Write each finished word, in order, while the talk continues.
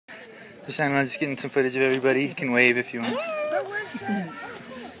Shoshoni, I'm just getting some footage of everybody. You can wave if you want. But where's the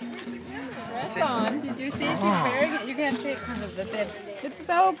dress on? Did you see she's wearing it? You can't see it because of the bib. It's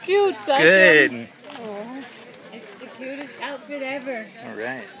so cute. So Good. Oh, it's the cutest outfit ever. All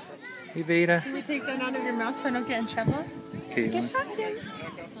right. Hey, Beta. Can we take that out of your mouth so I don't get in trouble? Okay. Get something.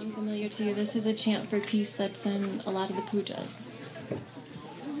 Unfamiliar to you, this is a chant for peace that's in a lot of the pujas.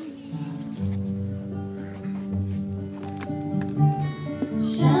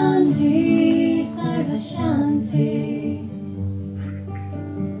 Shanti, Sarva Shanti,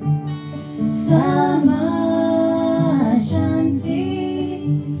 Sama Shanti,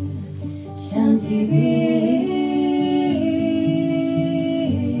 Shanti be.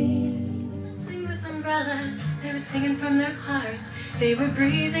 Sing with umbrellas, they were singing from their hearts. They were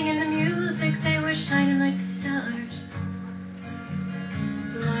breathing in the music, they were shining like the stars.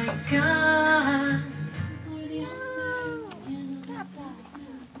 Like gods.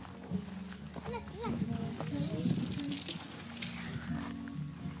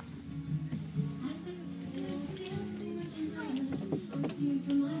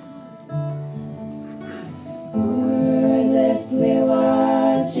 Wordlessly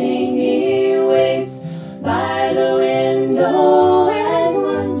watching, he waits by the window and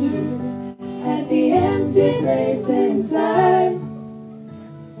wonders at the empty place inside.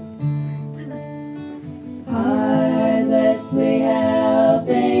 Heartlessly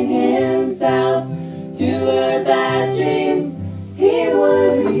helping himself to her bad dreams, he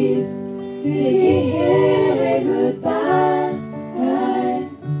worries, did he hear a goodbye?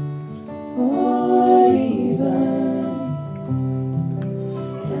 Or even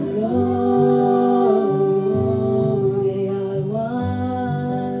hello? They are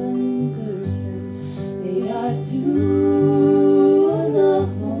one person, they are two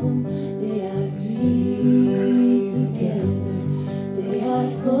alone, they are three together, they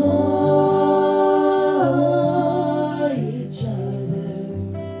are for each other.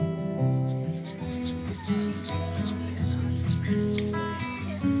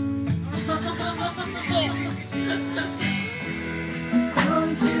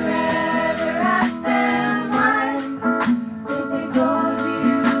 Don't you ever ask them why? If they told you,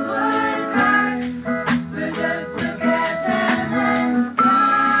 you would cry. So just look at them and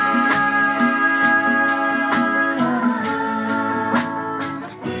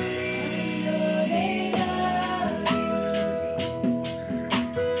they love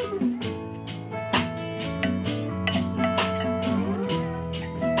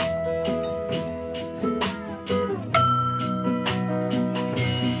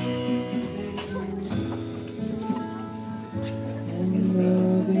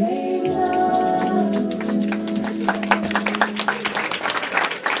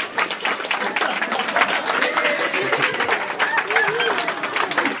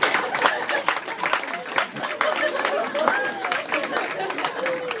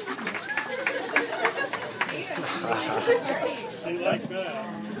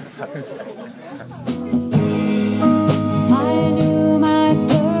I knew my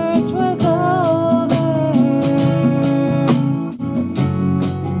search was over,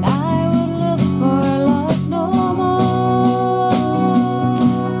 and I would look for love no more.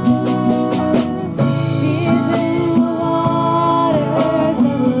 Deep in the waters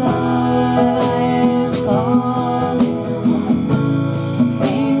of love I am calling,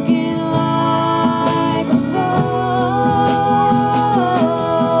 sinking like a stone.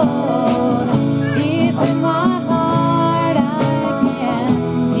 Deep in my heart I can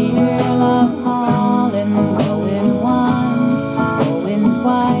hear love calling, going once, going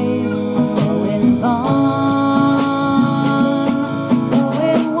twice, going gone.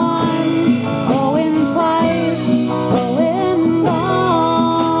 Going once, going twice, going gone.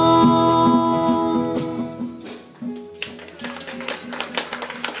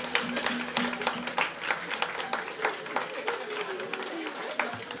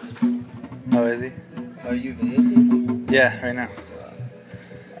 How is he? Are you videotaping? Yeah, right now.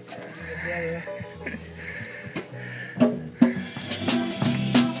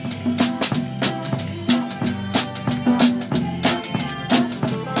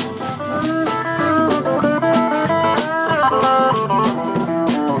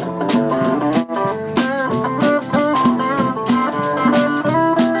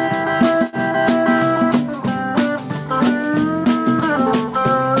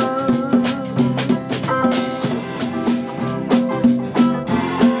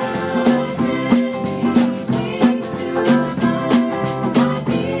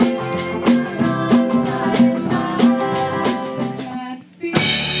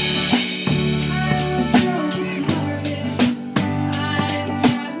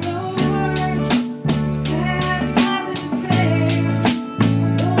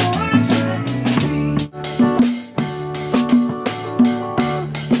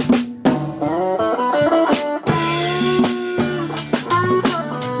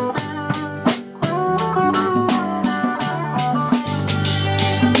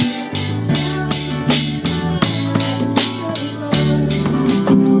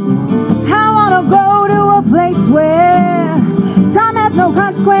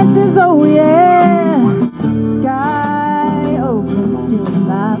 consequences, oh yeah. Sky opens to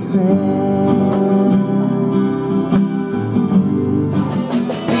my friend.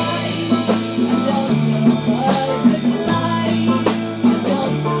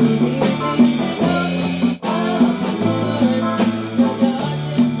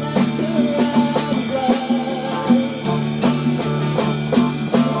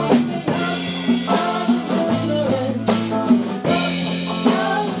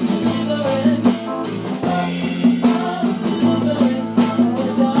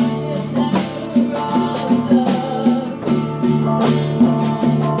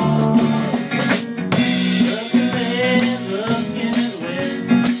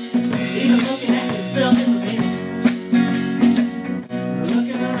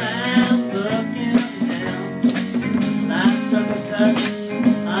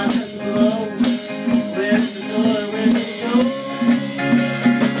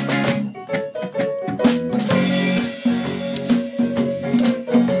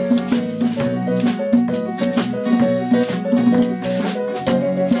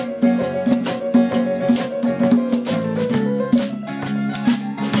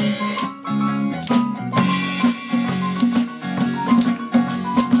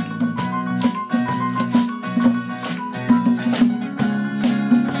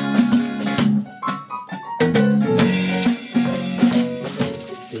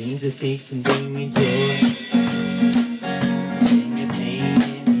 Things that seek to bring me joy, bring me pain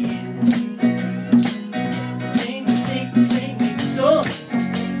in the end. Things that seek to bring me joy,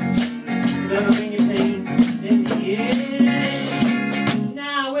 gonna bring you pain in the end.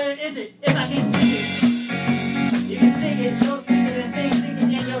 Now where is it? If I can sing it, you can sing it. Don't sing it and think, sing it in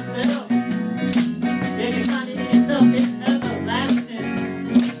yourself. If you find it in yourself, it's everlasting.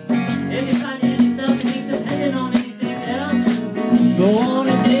 If you find it in yourself, it ain't dependent on anything else. Go on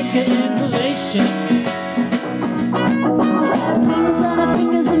and take an inhalation.